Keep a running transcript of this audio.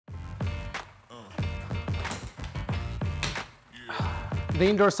The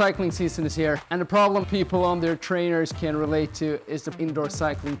indoor cycling season is here, and the problem people on their trainers can relate to is the indoor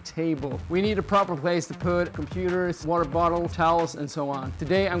cycling table. We need a proper place to put computers, water bottle, towels, and so on.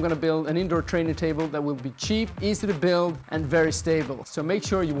 Today I'm gonna build an indoor training table that will be cheap, easy to build, and very stable. So make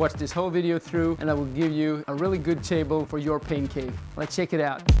sure you watch this whole video through, and I will give you a really good table for your pain cave. Let's check it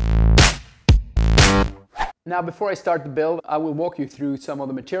out. Now, before I start the build, I will walk you through some of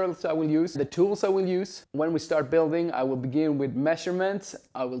the materials I will use, the tools I will use. When we start building, I will begin with measurements,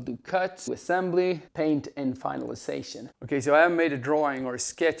 I will do cuts, assembly, paint, and finalization. Okay, so I have made a drawing or a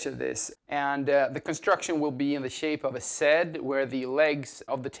sketch of this, and the construction will be in the shape of a Z, where the legs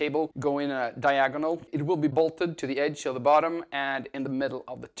of the table go in a diagonal. It will be bolted to the edge of the bottom and in the middle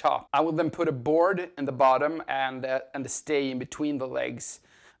of the top. I will then put a board in the bottom and the stay in between the legs.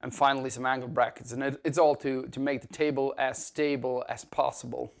 And finally some angle brackets, and it's all to make the table as stable as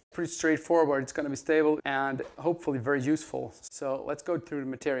possible. Pretty straightforward, it's going to be stable and hopefully very useful. So let's go through the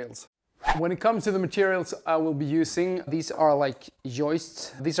materials. When it comes to the materials I will be using, these are like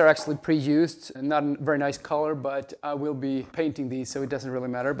joists. These are actually pre-used, not a very nice color, but I will be painting these, so it doesn't really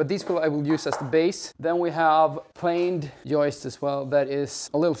matter. But these I will use as the base. Then we have planed joist as well, that is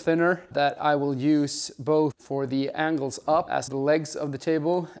a little thinner, that I will use both for the angles up as the legs of the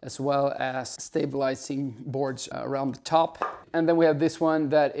table, as well as stabilizing boards around the top. And then we have this one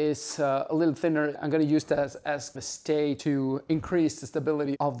that is a little thinner. I'm going to use that as the stay to increase the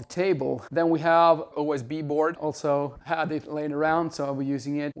stability of the table. Then we have OSB board, also had it laying around, so I'll be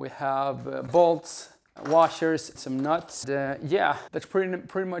using it. We have bolts, washers, some nuts. Yeah, that's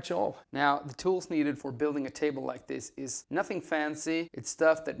pretty much all. Now, the tools needed for building a table like this is nothing fancy. It's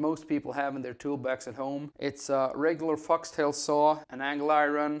stuff that most people have in their toolbox at home. It's a regular foxtail saw, an angle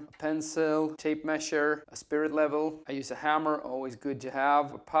iron, a pencil, tape measure, a spirit level. I use a hammer, always good to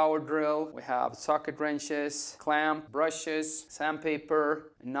have, a power drill. We have socket wrenches, clamp, brushes,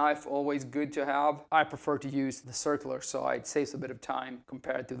 sandpaper, a knife, always good to have. I prefer to use the circular saw. It saves a bit of time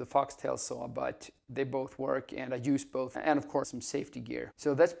compared to the foxtail saw, but they both work and I use both, and of course some safety gear.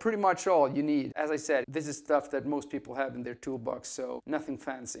 So that's pretty much all you need. As I said, this is stuff that most people have in their toolbox, so nothing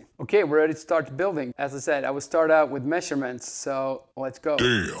fancy. Okay, we're ready to start building. As I said, I will start out with measurements, so let's go.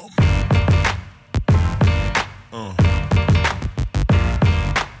 Damn.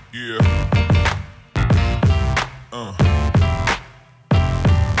 Yeah.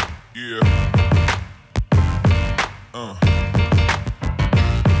 Yeah.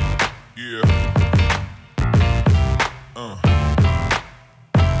 Yeah.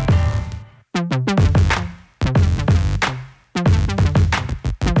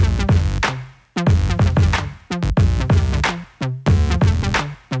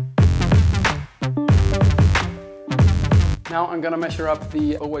 Now I'm gonna measure up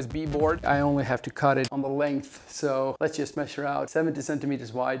the OSB board. I only have to cut it on the length, so let's just measure out 70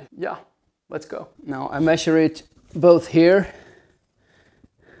 centimeters wide. Yeah, let's go. Now I measure it both here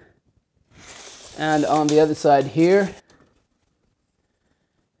and on the other side here.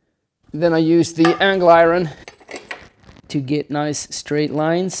 Then I use the angle iron to get nice straight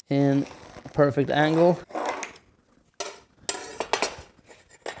lines and a perfect angle.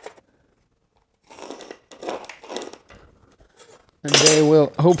 And they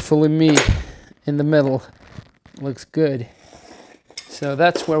will hopefully meet in the middle. Looks good. So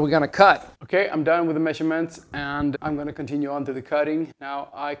that's where we're gonna cut. Okay, I'm done with the measurements and I'm gonna continue on to the cutting. Now,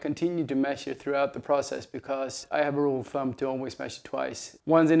 I continue to measure throughout the process because I have a rule of thumb to always measure twice.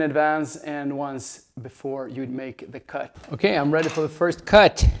 Once in advance and once before you'd make the cut. Okay, I'm ready for the first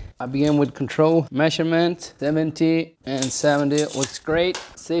cut. I begin with control measurement, 70 and 70, looks great.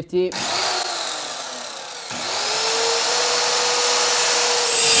 Safety.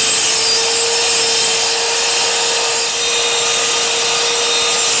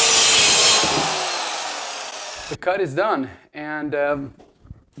 The cut is done and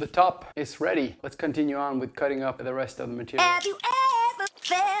the top is ready. Let's continue on with cutting up the rest of the material. Have you ever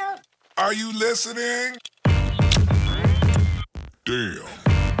felt? Are you listening? Damn.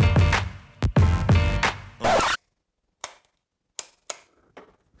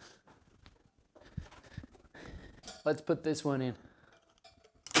 Let's put this one in.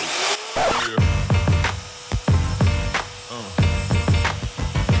 Yeah.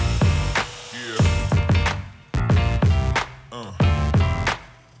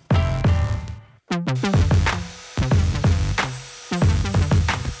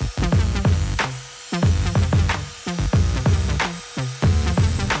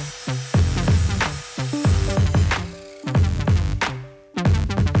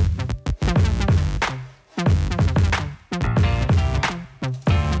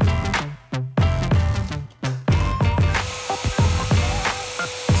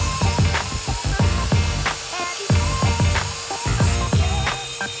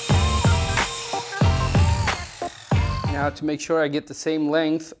 to make sure I get the same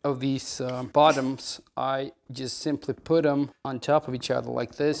length of these bottoms, I just simply put them on top of each other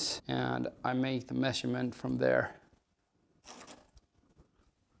like this, and I make the measurement from there.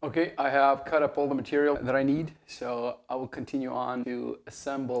 Okay, I have cut up all the material that I need, so I will continue on to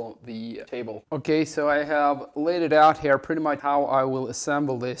assemble the table. Okay, so I have laid it out here pretty much how I will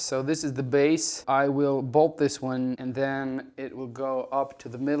assemble this. So this is the base. I will bolt this one, and then it will go up to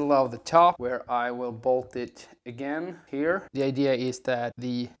the middle of the top where I will bolt it again here. The idea is that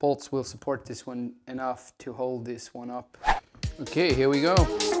the bolts will support this one enough to hold this one up. Okay, here we go.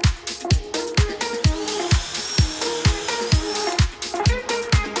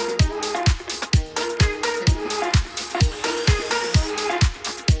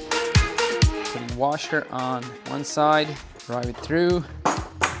 Washer on one side, drive it through,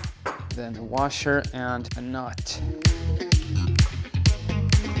 then a washer and a nut.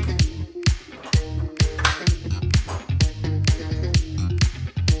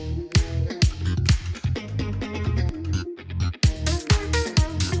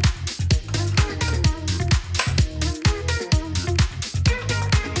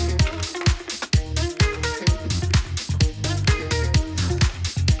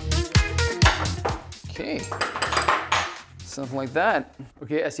 Something like that.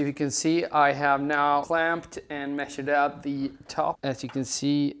 Okay, as you can see, I have now clamped and measured out the top. As you can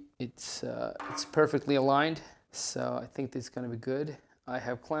see, it's perfectly aligned, so I think this is going to be good. I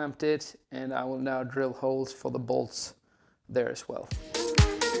have clamped it, and I will now drill holes for the bolts there as well.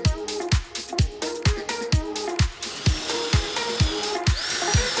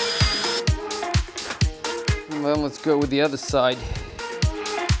 And then let's go with the other side.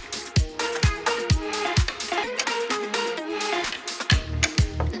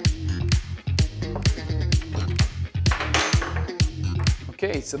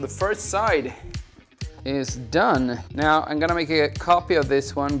 Okay, so the first side is done. Now I'm gonna make a copy of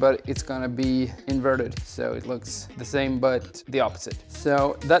this one, but it's gonna be inverted, so it looks the same but the opposite.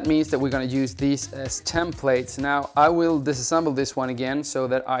 So that means that we're gonna use these as templates. Now I will disassemble this one again so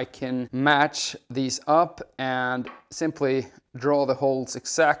that I can match these up and simply draw the holes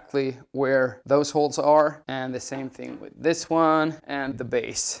exactly where those holes are, and the same thing with this one and the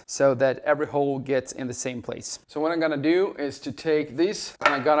base, so that every hole gets in the same place. So what I'm gonna do is to take these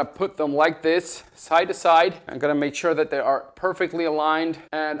and I'm gonna put them like this, side to side. I'm gonna make sure that they are perfectly aligned,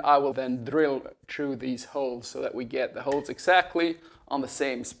 and I will then drill through these holes so that we get the holes exactly on the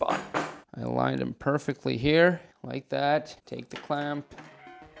same spot. I aligned them perfectly here, like that. Take the clamp,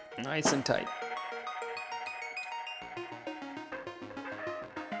 nice and tight.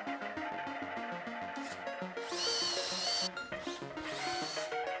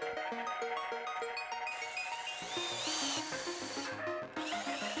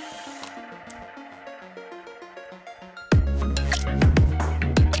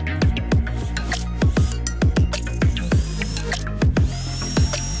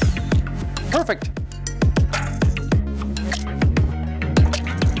 Perfect.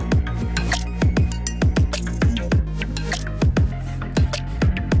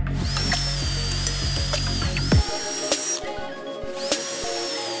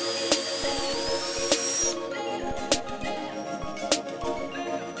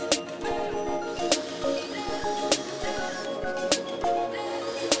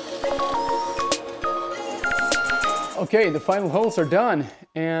 Okay, the final holes are done,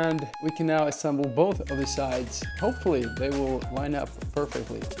 and we can now assemble both of the sides. Hopefully they will line up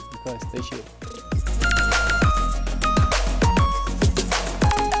perfectly, because they should.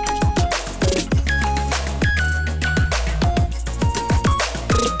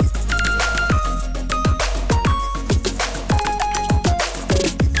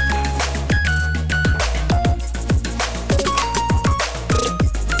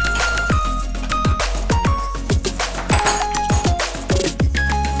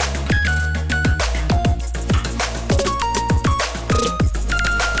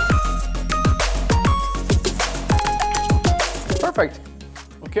 Perfect.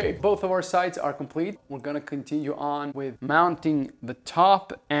 Okay, both of our sides are complete. We're gonna continue on with mounting the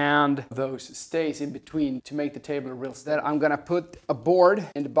top and those stays in between to make the table real stable. I'm gonna put a board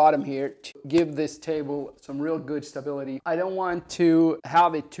in the bottom here to give this table some real good stability. I don't want to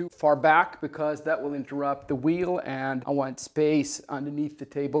have it too far back because that will interrupt the wheel, and I want space underneath the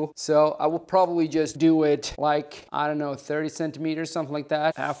table. So I will probably just do it like, I don't know, 30 centimeters, something like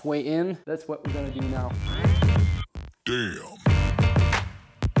that, halfway in. That's what we're gonna do now. Damn.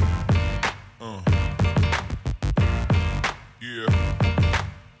 Yeah.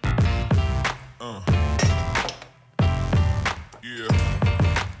 Yeah.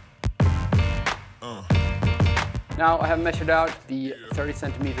 Now I have measured out the 30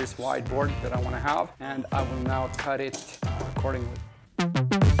 centimeters wide board that I want to have, and I will now cut it accordingly.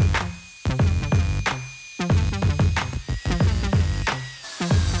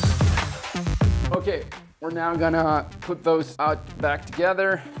 Okay, we're now gonna put those out back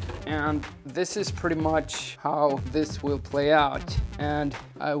together, and this is pretty much how this will play out. And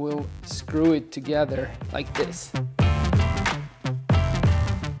I will screw it together like this.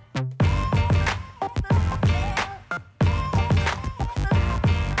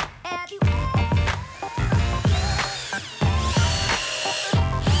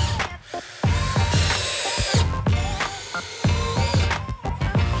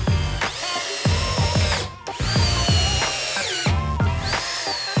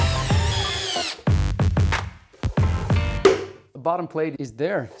 Bottom plate is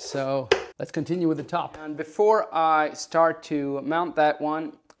there, so let's continue with the top. And before I start to mount that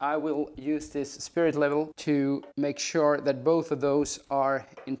one, I will use this spirit level to make sure that both of those are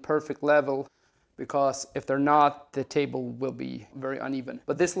in perfect level, because if they're not, the table will be very uneven.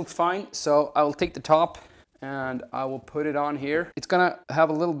 But this looks fine, so I will take the top and I will put it on here. It's gonna have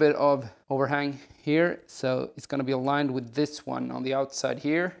a little bit of overhang here, so it's gonna be aligned with this one on the outside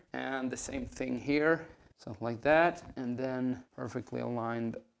here, and the same thing here. Something like that, and then perfectly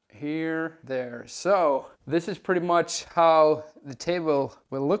aligned here, there. So this is pretty much how the table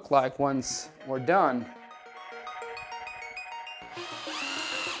will look like once we're done.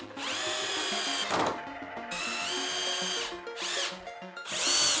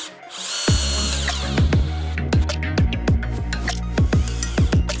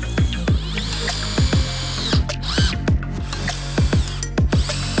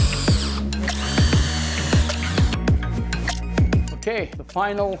 Okay, the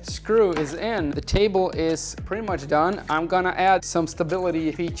final screw is in. The table is pretty much done. I'm gonna add some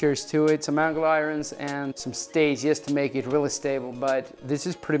stability features to it, some angle irons and some stays just to make it really stable. But this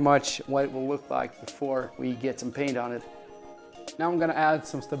is pretty much what it will look like before we get some paint on it. Now I'm gonna add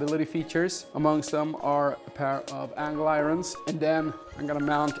some stability features. Amongst them are a pair of angle irons, and then I'm gonna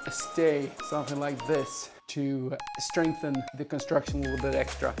mount a stay, something like this, to strengthen the construction a little bit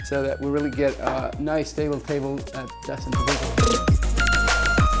extra, so that we really get a nice stable table that doesn't wiggle.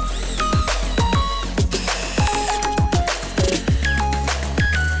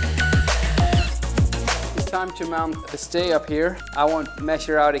 It's time to mount the stay up here. I won't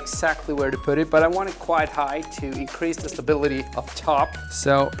measure out exactly where to put it, but I want it quite high to increase the stability up top,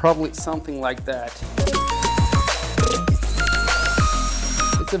 so probably something like that.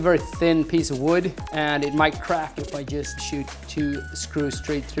 It's a very thin piece of wood, and it might crack if I just shoot 2 screws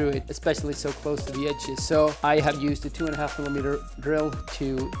straight through it, especially so close to the edges. So I have used a 2.5mm drill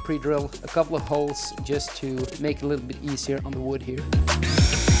to pre-drill a couple of holes just to make it a little bit easier on the wood here.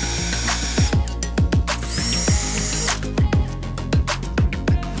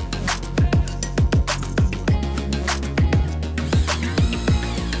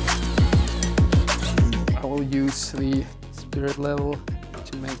 I will use the spirit level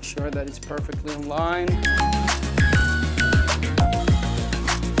to make sure that it's perfectly in line.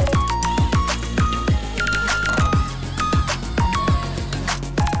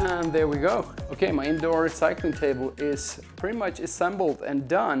 And there we go. Okay, my indoor cycling table is pretty much assembled and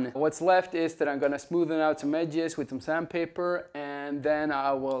done. What's left is that I'm gonna smoothen out some edges with some sandpaper, and then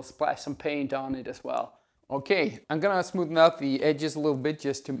I will splash some paint on it as well. Okay, I'm gonna smoothen out the edges a little bit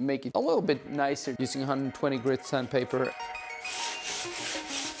just to make it a little bit nicer using 120 grit sandpaper.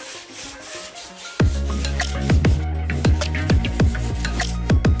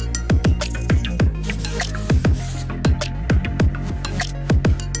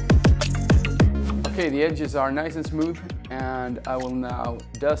 Okay, the edges are nice and smooth, and I will now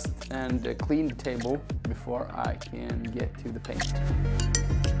dust and clean the table before I can get to the paint.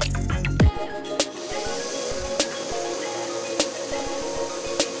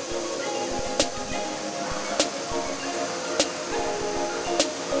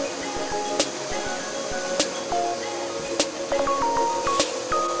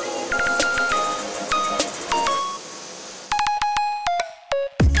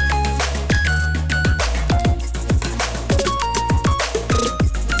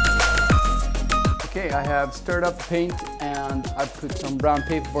 I have stirred up the paint, and I put some brown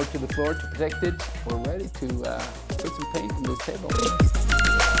paperboard to the floor to protect it. We're ready to put some paint on this table.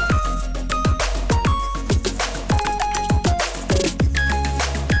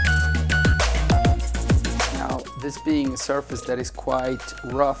 Now, this being a surface that is quite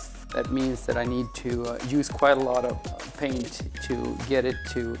rough. That means that I need to use quite a lot of paint to get it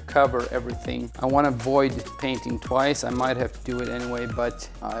to cover everything. I want to avoid painting twice. I might have to do it anyway, but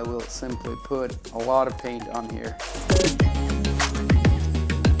I will simply put a lot of paint on here.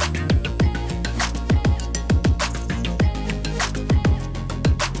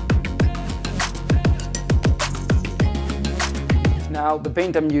 Now the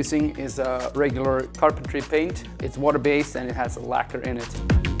paint I'm using is a regular carpentry paint. It's water-based and it has a lacquer in it.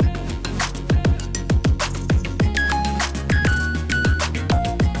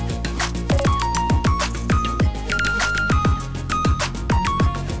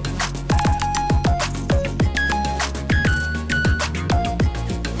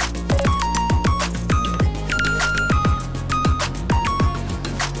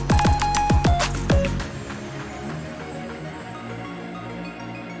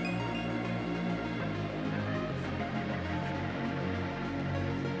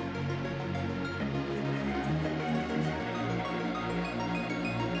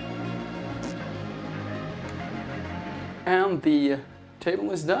 And the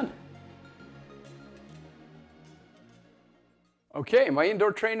table is done. Okay, my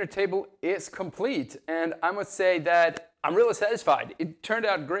indoor trainer table is complete, and I must say that I'm really satisfied. It turned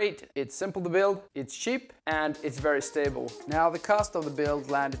out great. It's simple to build, it's cheap, and it's very stable. Now, the cost of the build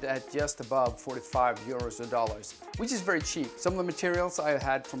landed at just above 45 euros or dollars, which is very cheap. Some of the materials I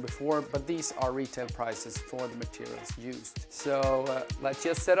had from before, but these are retail prices for the materials used. So let's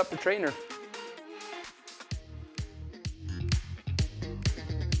just set up the trainer.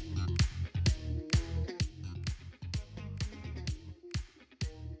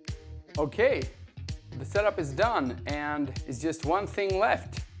 Okay, the setup is done and it's just one thing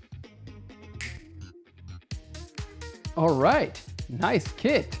left. All right, nice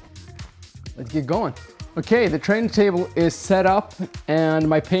kit. Let's get going. Okay, the training table is set up and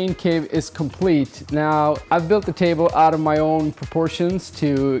my paint cave is complete. Now, I've built the table out of my own proportions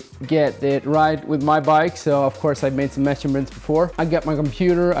to get it right with my bike. So of course I made some measurements before. I got my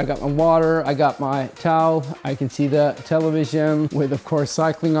computer, I got my water, I got my towel. I can see the television with, of course,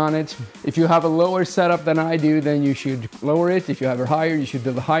 cycling on it. If you have a lower setup than I do, then you should lower it. If you have it higher, you should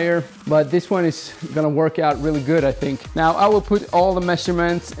build it higher. But this one is gonna work out really good, I think. Now, I will put all the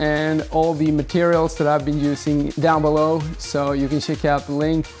measurements and all the materials that I've been using down below, so you can check out the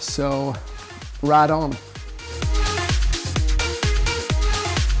link. So right on.